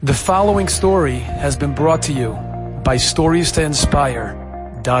The following story has been brought to you by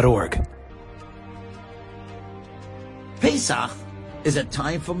StoriesToInspire.org. Pesach is a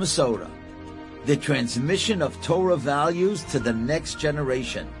time for Masorah, the transmission of Torah values to the next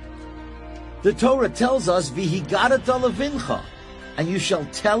generation. The Torah tells us, V'higadat levincha, and you shall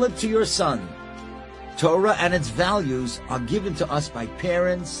tell it to your son. Torah and its values are given to us by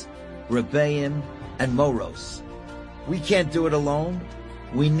parents, rebbeim, and moros. We can't do it alone.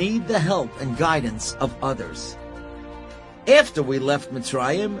 We need the help and guidance of others. After we left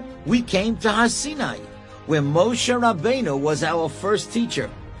Mitzrayim, we came to Har Sinai, where Moshe Rabbeinu was our first teacher.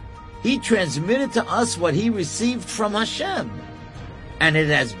 He transmitted to us what he received from Hashem. And it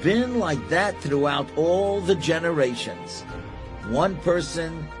has been like that throughout all the generations. One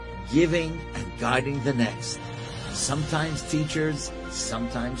person giving and guiding the next. Sometimes teachers,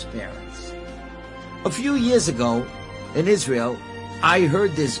 sometimes parents. A few years ago, in Israel, I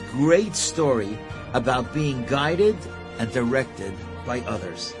heard this great story about being guided and directed by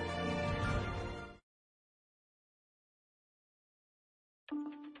others.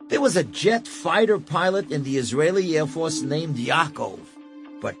 There was a jet fighter pilot in the Israeli Air Force named Yaakov,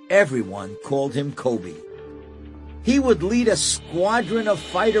 but everyone called him Kobe. He would lead a squadron of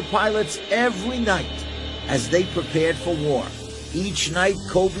fighter pilots every night as they prepared for war. Each night,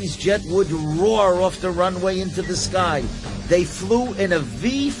 Kobe's jet would roar off the runway into the sky. They flew in a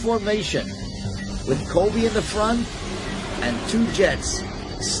V formation, with Kobe in the front and two jets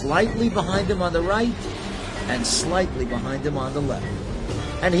slightly behind him on the right and slightly behind him on the left.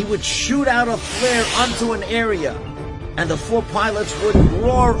 And he would shoot out a flare onto an area, and the four pilots would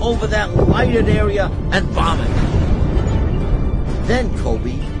roar over that lighted area and bomb it. Then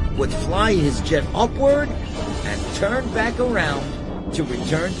Kobe would fly his jet upward and turn back around to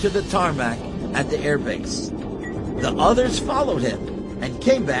return to the tarmac at the airbase. The others followed him and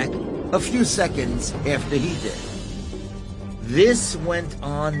came back a few seconds after he did. This went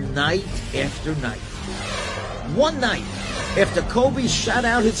on night after night. One night, after Kobe shot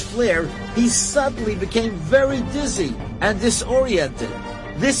out his flare, he suddenly became very dizzy and disoriented.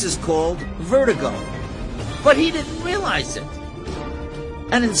 This is called vertigo. But he didn't realize it.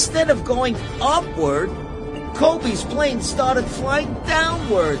 And instead of going upward, Kobe's plane started flying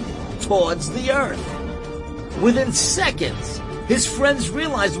downward towards the earth. Within seconds, his friends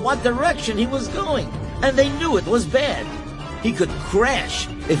realized what direction he was going, and they knew it was bad. He could crash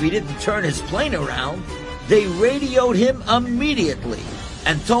if he didn't turn his plane around. They radioed him immediately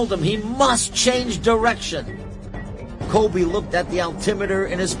and told him he must change direction. Kobe looked at the altimeter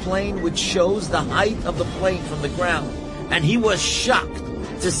in his plane, which shows the height of the plane from the ground, and he was shocked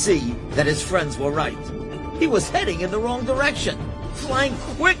to see that his friends were right. He was heading in the wrong direction, flying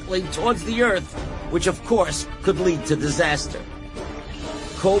quickly towards the earth, which of course could lead to disaster.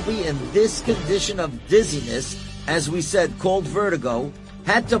 Kobe, in this condition of dizziness, as we said, called vertigo,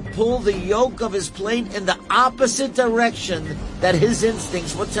 had to pull the yoke of his plane in the opposite direction that his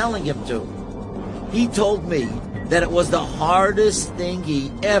instincts were telling him to. He told me that it was the hardest thing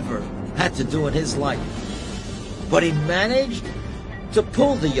he ever had to do in his life. But he managed to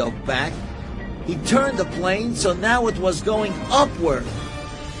pull the yoke back. He turned the plane so now it was going upward.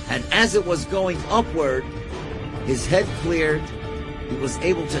 And as it was going upward, his head cleared. He was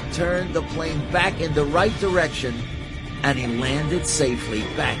able to turn the plane back in the right direction, and he landed safely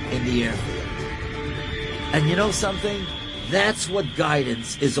back in the airfield. And you know something? That's what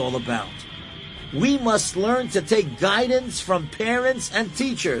guidance is all about. We must learn to take guidance from parents and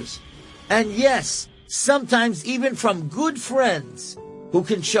teachers. And yes, sometimes even from good friends who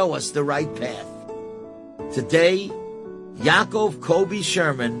can show us the right path. Today, Yaakov Kobe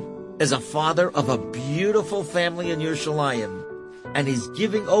Sherman is a father of a beautiful family in Yerushalayim, and he's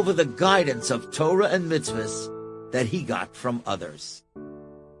giving over the guidance of Torah and mitzvahs that he got from others.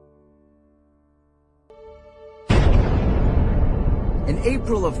 In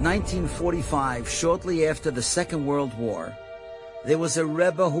April of 1945, shortly after the Second World War, there was a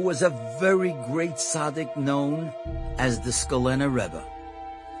Rebbe who was a very great tzaddik known as the Skolena Rebbe.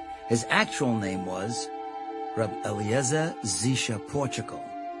 His actual name was Reb Eliezer Zisha Portugal.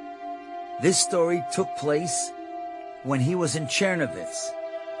 This story took place when he was in Chernovitz,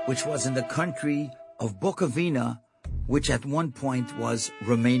 which was in the country of Bukovina, which at one point was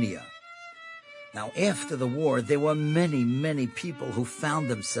Romania. Now, after the war, there were many, many people who found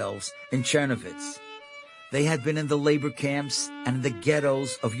themselves in Chernovitz. They had been in the labor camps and in the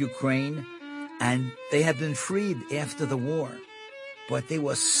ghettos of Ukraine, and they had been freed after the war. But they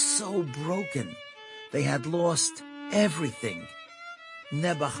were so broken. They had lost everything.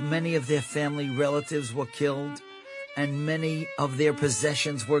 Nebuch, many of their family relatives were killed, and many of their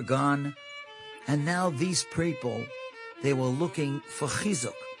possessions were gone. And now these people, they were looking for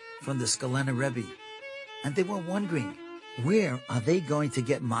chizuk from the Skulener Rebbe. And they were wondering, where are they going to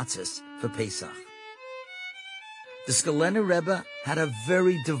get matzahs for Pesach? The Skulener Rebbe had a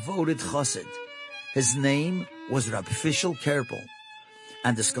very devoted chassid. His name was Rab Fishel Kerpel.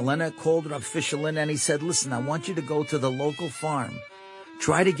 And the Skulener called Rab Fishel in and he said, listen, I want you to go to the local farm.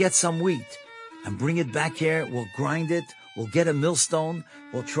 Try to get some wheat and bring it back here. We'll grind it. We'll get a millstone.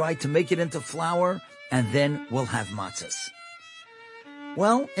 We'll try to make it into flour, and then we'll have matzahs.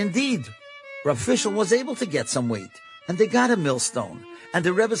 Well, indeed, Rab Fishel was able to get some wheat, and they got a millstone. And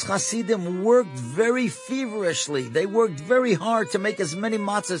the Rebbe's Hasidim worked very feverishly. They worked very hard to make as many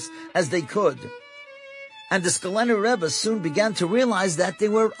matzahs as they could. And the Skulener Rebbe soon began to realize that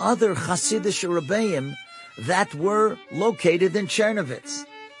there were other Hasidic Rebbeim that were located in Chernovitz.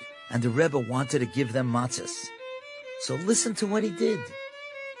 And the Rebbe wanted to give them matzahs. So listen to what he did.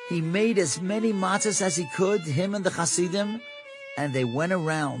 He made as many matzahs as he could, him and the Hasidim, and they went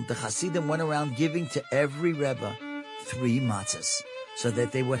around, the Hasidim went around giving to every Rebbe 3 matzahs, so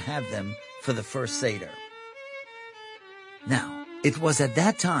that they would have them for the first Seder. Now, it was at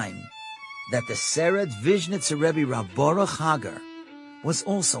that time that the Sered Vizhnitzer Rebbe Rav Baruch Hager was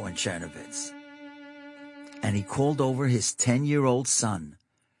also in Chernovitz. And he called over his 10-year-old son,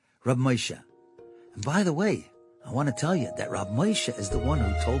 Rab Moshe. And by the way, I want to tell you that Rab Moshe is the one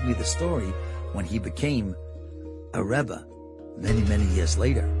who told me the story when he became a Rebbe many, many years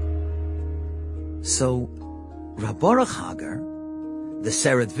later. So, Rab Baruch Hager, the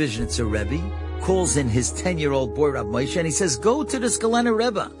Sered Vizhnitzer Rebbe, calls in his 10-year-old boy Rab Moshe and he says, go to the Skulener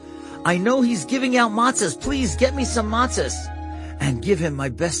Rebbe. I know he's giving out matzahs. Please get me some matzahs. And give him my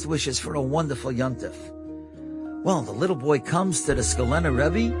best wishes for a wonderful yontif. Well, the little boy comes to the Skulener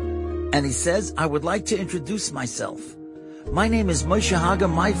Rebbe and he says, I would like to introduce myself. My name is Moshe Hager.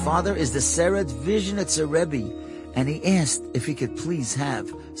 My father is the Sered Vizhnitzer Rebbe. And he asked if he could please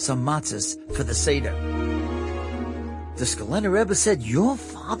have some matzahs for the Seder. The Skulener Rebbe said, your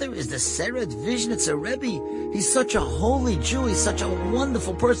father is the Sered Vizhnitzer Rebbe? He's such a holy Jew. He's such a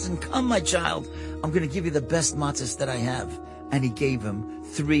wonderful person. Come, my child. I'm going to give you the best matzahs that I have. And he gave him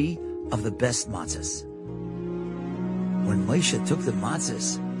 3 of the best matzahs. When Moshe took the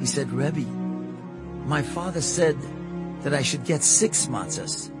matzahs, he said, Rebbe, my father said that I should get 6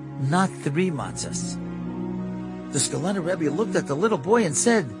 matzahs, not 3 matzahs. The Skulener Rebbe looked at the little boy and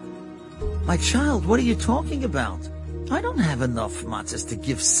said, my child, what are you talking about? I don't have enough matzahs to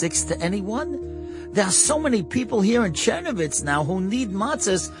give 6 to anyone. There are so many people here in Chernovitz now who need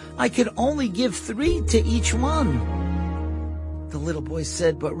matzahs, I could only give 3 to each one. The little boy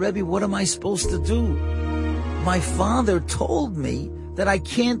said, but Rebbe, what am I supposed to do? My father told me that I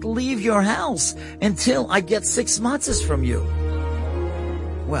can't leave your house until I get 6 matzahs from you.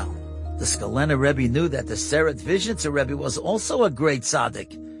 Well, the Skulener Rebbe knew that the Sered Vizhnitzer Rebbe was also a great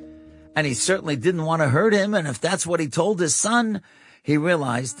tzaddik. And he certainly didn't want to hurt him, and if that's what he told his son, he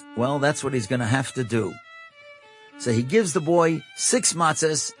realized, well, that's what he's going to have to do. So he gives the boy 6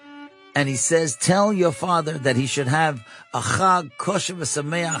 matzahs, and he says, tell your father that he should have a chag kosher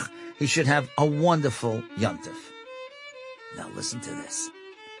v'sameach, he should have a wonderful yontif. Now listen to this.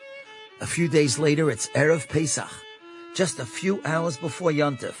 A few days later, it's Erev Pesach, just a few hours before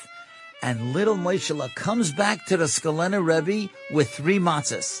yontif, and little Moshe comes back to the Skulener Rebbe with 3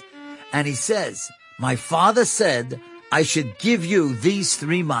 matzahs. And he says, my father said I should give you these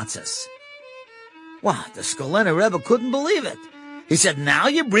 3 matzahs. Well, the Skulener Rebbe couldn't believe it. He said, now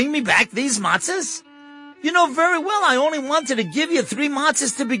you bring me back these matzahs? You know very well I only wanted to give you 3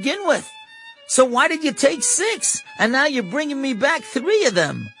 matzahs to begin with. So why did you take 6? And now you're bringing me back 3 of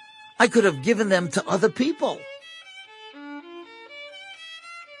them. I could have given them to other people.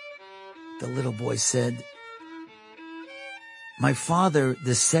 The little boy said, my father,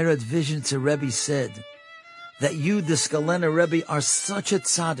 the Sered Vizhnitzer Rebbe, said that you, the Skulener Rebbe, are such a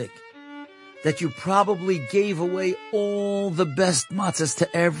tzaddik that you probably gave away all the best matzahs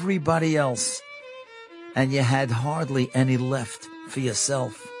to everybody else, and you had hardly any left for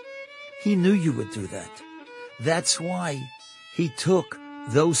yourself. He knew you would do that. That's why he took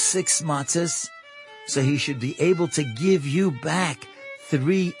those 6 matzahs, so he should be able to give you back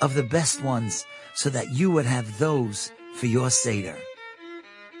 3 of the best ones, so that you would have those for your Seder.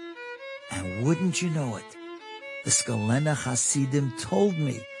 And wouldn't you know it, the Skulener Hasidim told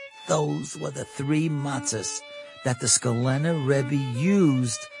me those were the 3 matzahs that the Skulener Rebbe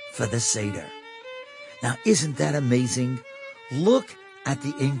used for the Seder. Now, isn't that amazing? Look at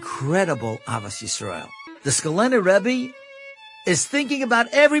the incredible Avos Yisrael. The Skulener Rebbe is thinking about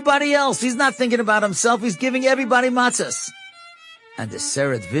everybody else. He's not thinking about himself. He's giving everybody matzahs. And the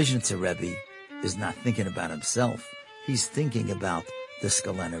Seret Vizhnitzer Rebbe is not thinking about himself. He's thinking about the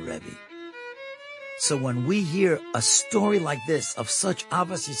Skulener Rebbe. So when we hear a story like this of such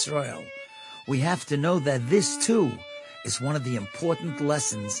Avas Yisrael, we have to know that this too is one of the important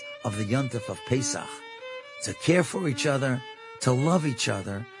lessons of the Yontif of Pesach. To care for each other, to love each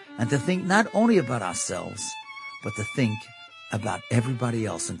other, and to think not only about ourselves, but to think about everybody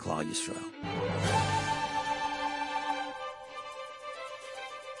else in Klal Yisrael.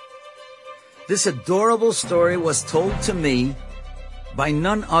 This adorable story was told to me by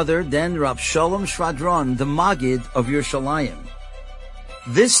none other than Rav Shalom Shvadron, the Maggid of Yerushalayim.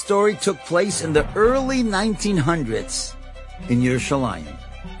 This story took place in the early 1900s in Yerushalayim.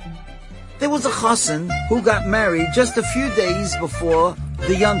 There was a chassan who got married just a few days before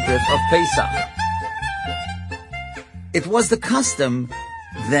the Yontif of Pesach. It was the custom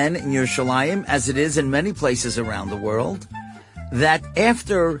then in Yerushalayim, as it is in many places around the world, that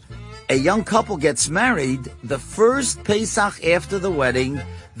after a young couple gets married, the first Pesach after the wedding,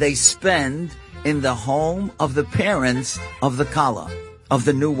 they spend in the home of the parents of the Kala, of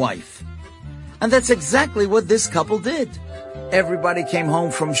the new wife. And that's exactly what this couple did. Everybody came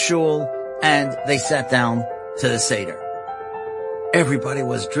home from shul and they sat down to the Seder. Everybody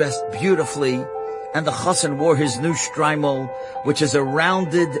was dressed beautifully, and the chassan wore his new shtreimel, which is a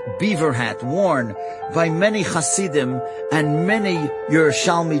rounded beaver hat worn by many Hasidim and many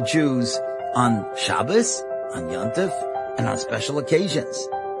Yerushalmi Jews on Shabbos, on Yontif, and on special occasions.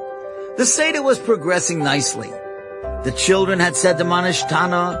 The Seder was progressing nicely. The children had said the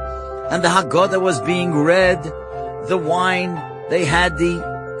Manishtana, and the Haggadah was being read. The wine, they had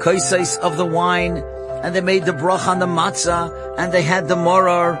the kaisais of the wine, and they made the brach on the matzah, and they had the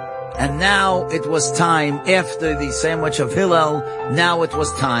morar. And now it was time, after the sandwich of Hillel, now it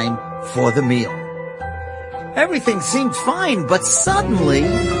was time for the meal. Everything seemed fine, but suddenly,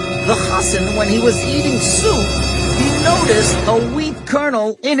 the chassan, when he was eating soup, he noticed a wheat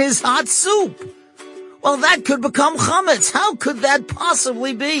kernel in his hot soup. Well, that could become chametz. How could that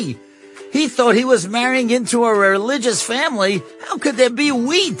possibly be? He thought he was marrying into a religious family. How could there be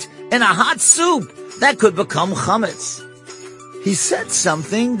wheat in a hot soup? That could become chametz. He said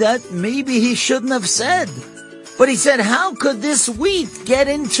something that maybe he shouldn't have said. But he said, how could this wheat get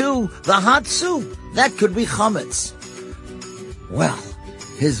into the hot soup? That could be chametz. Well,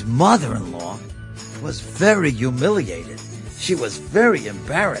 his mother-in-law was very humiliated. She was very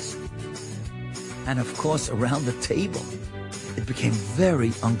embarrassed. And of course, around the table, it became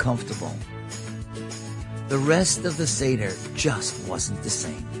very uncomfortable. The rest of the Seder just wasn't the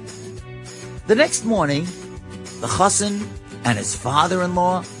same. The next morning, the chassan and his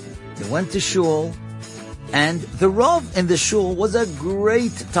father-in-law, they went to shul, and the Rav in the shul was a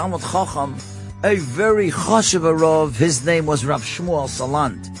great Talmud Chacham, a very chashuv Rav. His name was Rav Shmuel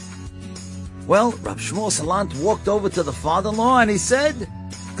Salant. Well, Rav Shmuel Salant walked over to the father-in-law and he said,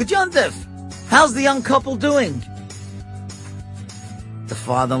 Good Yontif, how's the young couple doing? The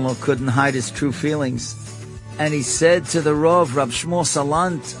father-in-law couldn't hide his true feelings, and he said to the Rav Shmuel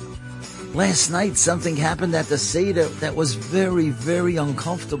Salant, last night something happened at the Seder that was very, very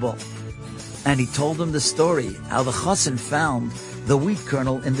uncomfortable. And he told him the story, how the chassan found the wheat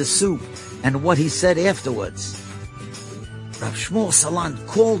kernel in the soup, and what he said afterwards. Rav Shmuel Salant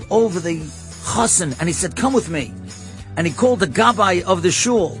called over the chassan, and he said, come with me. And he called the gabbai of the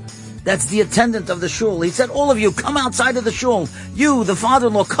shul. That's the attendant of the shul. He said, all of you, come outside of the shul. You, the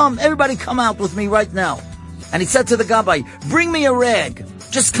father-in-law, come, everybody come out with me right now. And he said to the gabbai, bring me a rag.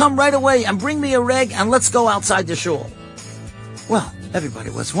 Just come right away and bring me a rag and let's go outside the shul. Well, everybody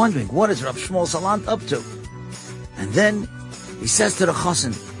was wondering, what is Rav Shmuel Salant up to? And then he says to the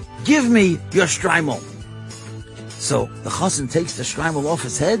chassan, give me your shtreimel. So the chassan takes the shtreimel off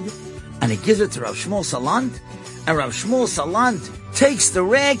his head and he gives it to Rav Shmuel Salant. And Rav Shmuel Salant takes the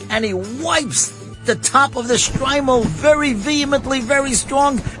rag and he wipes the top of the shtreimel very vehemently, very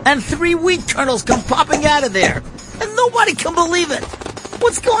strong, and 3 wheat kernels come popping out of there. And nobody can believe it.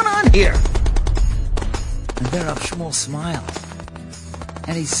 What's going on here? And then Rav Shmuel smiled.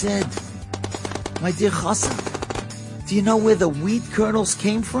 And he said, my dear chassan, do you know where the wheat kernels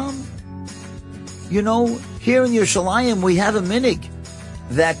came from? You know, here in Yerushalayim we have a minig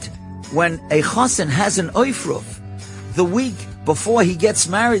that when a chassan has an oifruf, the week before he gets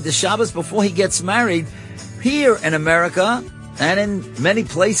married, the Shabbos before he gets married, here in America and in many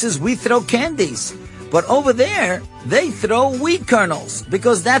places we throw candies. But over there, they throw wheat kernels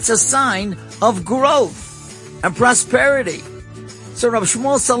because that's a sign of growth and prosperity. So Rav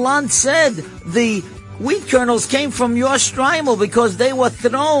Shmuel Salant said the Wheat kernels came from your shtreimel because they were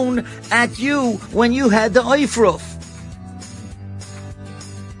thrown at you when you had the oifruf.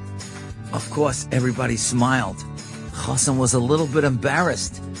 Of course, everybody smiled. Chassan was a little bit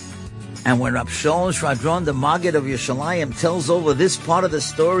embarrassed. And when Rab Shalom Shvadron, the Maggid of Yerushalayim, tells over this part of the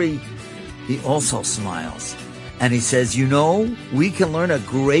story, he also smiles. And he says, you know, we can learn a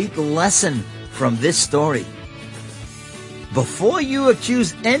great lesson from this story. Before you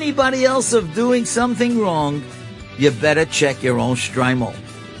accuse anybody else of doing something wrong, you better check your own shtreimel.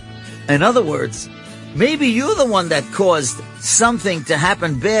 In other words, maybe you're the one that caused something to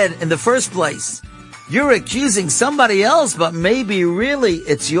happen bad in the first place. You're accusing somebody else, but maybe really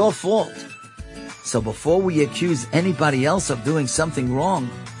it's your fault. So before we accuse anybody else of doing something wrong,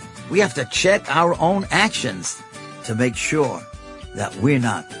 we have to check our own actions to make sure that we're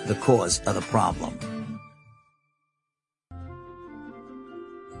not the cause of the problem.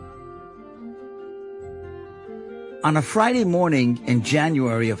 On a Friday morning in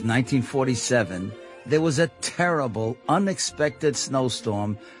January of 1947, there was a terrible, unexpected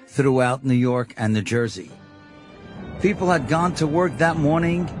snowstorm throughout New York and New Jersey. People had gone to work that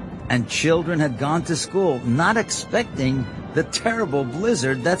morning, and children had gone to school, not expecting the terrible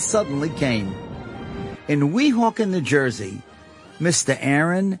blizzard that suddenly came. In Weehawken, New Jersey, Mr.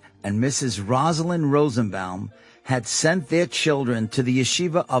 Aaron and Mrs. Rosalind Rosenbaum had sent their children to the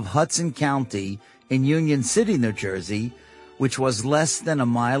yeshiva of Hudson County in Union City, New Jersey, which was less than a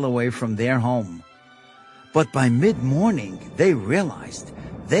mile away from their home. But by mid-morning, they realized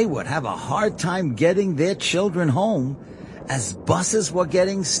they would have a hard time getting their children home, as buses were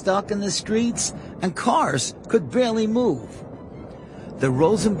getting stuck in the streets and cars could barely move. The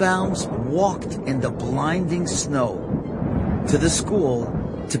Rosenbaums walked in the blinding snow to the school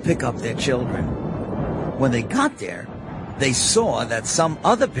to pick up their children. When they got there, they saw that some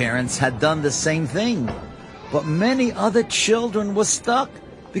other parents had done the same thing, but many other children were stuck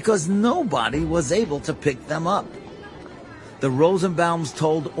because nobody was able to pick them up. The Rosenbaums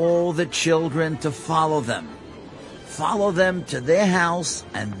told all the children to follow them to their house,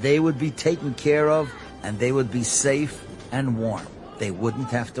 and they would be taken care of, and they would be safe and warm. They wouldn't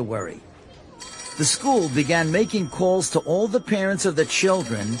have to worry. The school began making calls to all the parents of the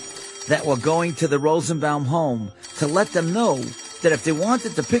children that were going to the Rosenbaum home to let them know that if they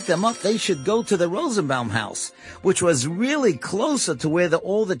wanted to pick them up, they should go to the Rosenbaum house, which was really closer to where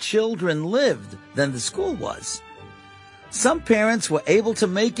all the children lived than the school was. Some parents were able to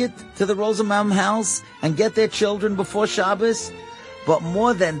make it to the Rosenbaum house and get their children before Shabbos, but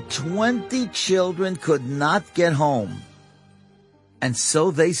more than 20 children could not get home. And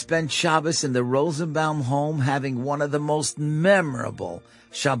so they spent Shabbos in the Rosenbaum home, having one of the most memorable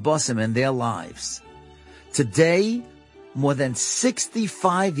Shabbosim in their lives. Today, more than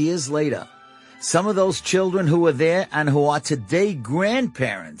 65 years later, some of those children who were there and who are today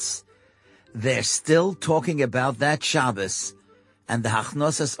grandparents, they're still talking about that Shabbos and the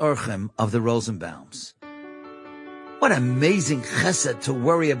Hachnosas Orchim of the Rosenbaums. What amazing chesed to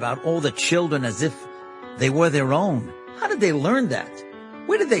worry about all the children as if they were their own. How did they learn that?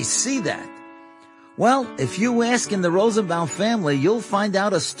 Where did they see that? Well, if you ask in the Rosenbaum family, you'll find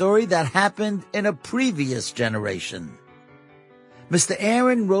out a story that happened in a previous generation. Mr.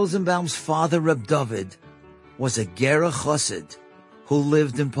 Aaron Rosenbaum's father, Reb David, was a Gera Chassid who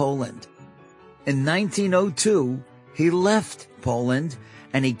lived in Poland. In 1902, he left Poland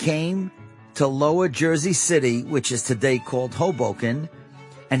and he came to Lower Jersey City, which is today called Hoboken,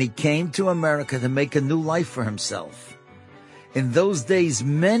 and he came to America to make a new life for himself. In those days,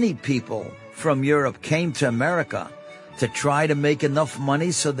 many people from Europe came to America to try to make enough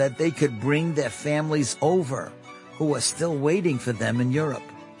money so that they could bring their families over who were still waiting for them in Europe.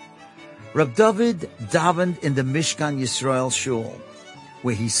 Reb David davened in the Mishkan Yisrael Shul,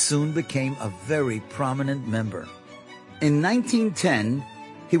 where he soon became a very prominent member. In 1910,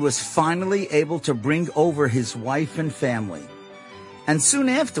 he was finally able to bring over his wife and family. And soon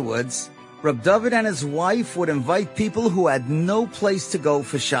afterwards, Reb David and his wife would invite people who had no place to go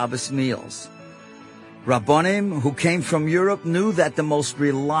for Shabbos meals. Rabbonim who came from Europe knew that the most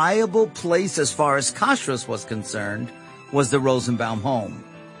reliable place as far as kashrus was concerned was the Rosenbaum home.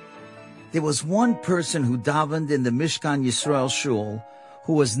 There was one person who davened in the Mishkan Yisrael Shul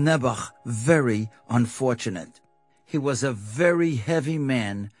who was Nebuch, very unfortunate. He was a very heavy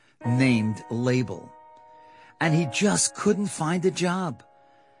man named Label, and he just couldn't find a job.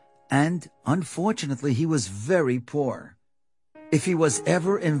 And unfortunately, he was very poor. If he was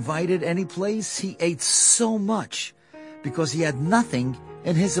ever invited any place, he ate so much because he had nothing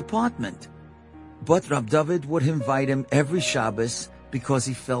in his apartment. But Rab David would invite him every Shabbos because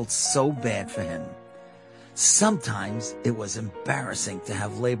he felt so bad for him. Sometimes it was embarrassing to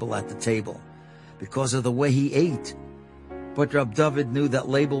have Label at the table because of the way he ate. But Rab David knew that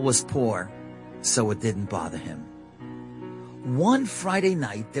Label was poor, so it didn't bother him. One Friday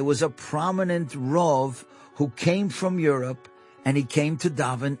night, there was a prominent Rav who came from Europe, and he came to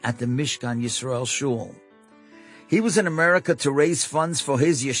daven at the Mishkan Yisrael Shul. He was in America to raise funds for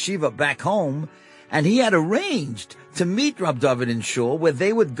his yeshiva back home, and he had arranged to meet Rab David in Shul, where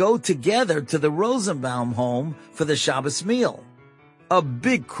they would go together to the Rosenbaum home for the Shabbos meal. A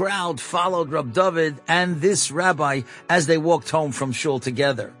big crowd followed Rab David and this rabbi as they walked home from Shul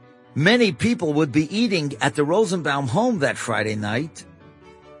together. Many people would be eating at the Rosenbaum home that Friday night.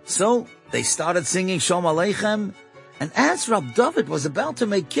 So they started singing Shalom Aleichem, and as Rab David was about to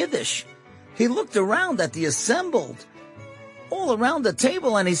make Kiddush, he looked around at the assembled, all around the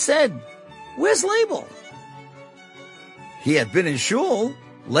table, and he said, "Where's Label?" He had been in Shul.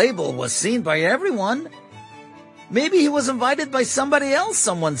 Label was seen by everyone. Maybe he was invited by somebody else,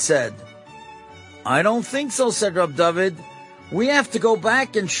 someone said. "I don't think so," said Rab David. "We have to go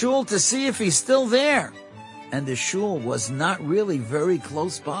back in Shul to see if he's still there." And the Shul was not really very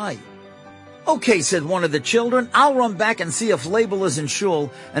close by. "Okay," said one of the children, "I'll run back and see if Label is in Shul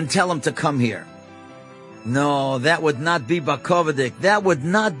and tell him to come here." No, that would not be bakovedik. That would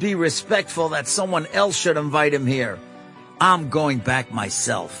not be respectful that someone else should invite him here. I'm going back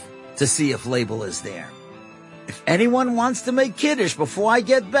myself to see if Label is there. If anyone wants to make Kiddush before I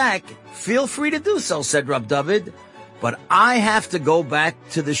get back, feel free to do so, said Rab David, but I have to go back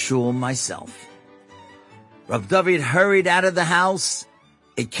to the shul myself. Rab David hurried out of the house.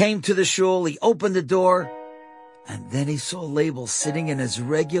 He came to the shul, he opened the door, and then he saw Label sitting in his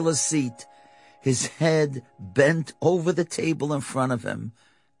regular seat, his head bent over the table in front of him,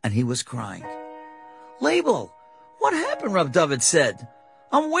 and he was crying. "Label, what happened?" Rab David said.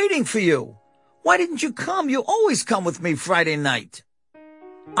 "I'm waiting for you. Why didn't you come? You always come with me Friday night."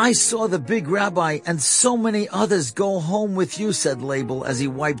 "I saw the big rabbi and so many others go home with you," said Label as he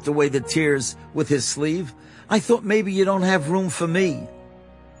wiped away the tears with his sleeve. "I thought maybe you don't have room for me."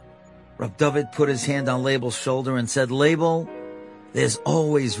 Rab David put his hand on Label's shoulder and said, "Label, there's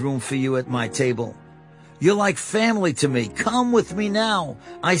always room for you at my table. You're like family to me. Come with me now.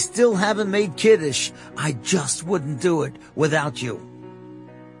 I still haven't made Kiddush. I just wouldn't do it without you."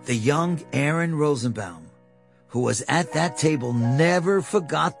 The young Aaron Rosenbaum, who was at that table, never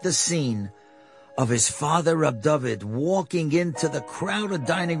forgot the scene of his father Rab David walking into the crowded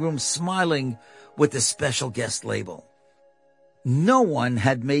dining room smiling with the special guest Label. No one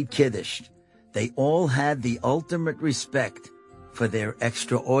had made Kiddush. They all had the ultimate respect for their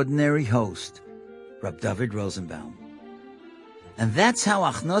extraordinary host, Rab David Rosenbaum. And that's how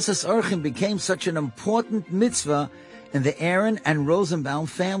Achnasas Orchim became such an important mitzvah in the Aaron and Rosenbaum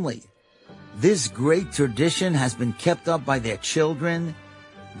family. This great tradition has been kept up by their children,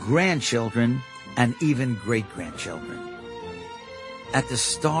 grandchildren, and even great-grandchildren. At the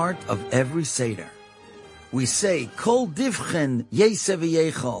start of every Seder, we say, Kol divchen yesev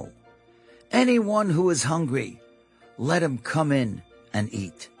v'yechol. Anyone who is hungry, let him come in and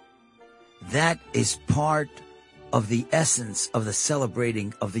eat. That is part of the essence of the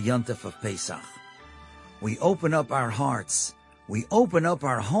celebrating of the Yontef of Pesach. We open up our hearts, we open up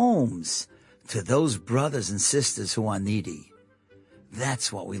our homes to those brothers and sisters who are needy.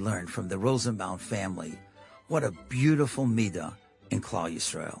 That's what we learned from the Rosenbaum family. What a beautiful midah in Klal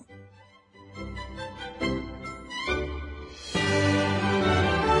Yisrael.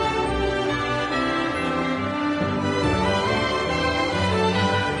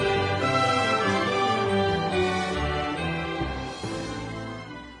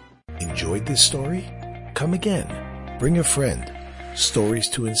 Enjoyed this story? Come again. Bring a friend.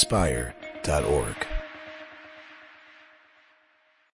 StoriesToInspire.org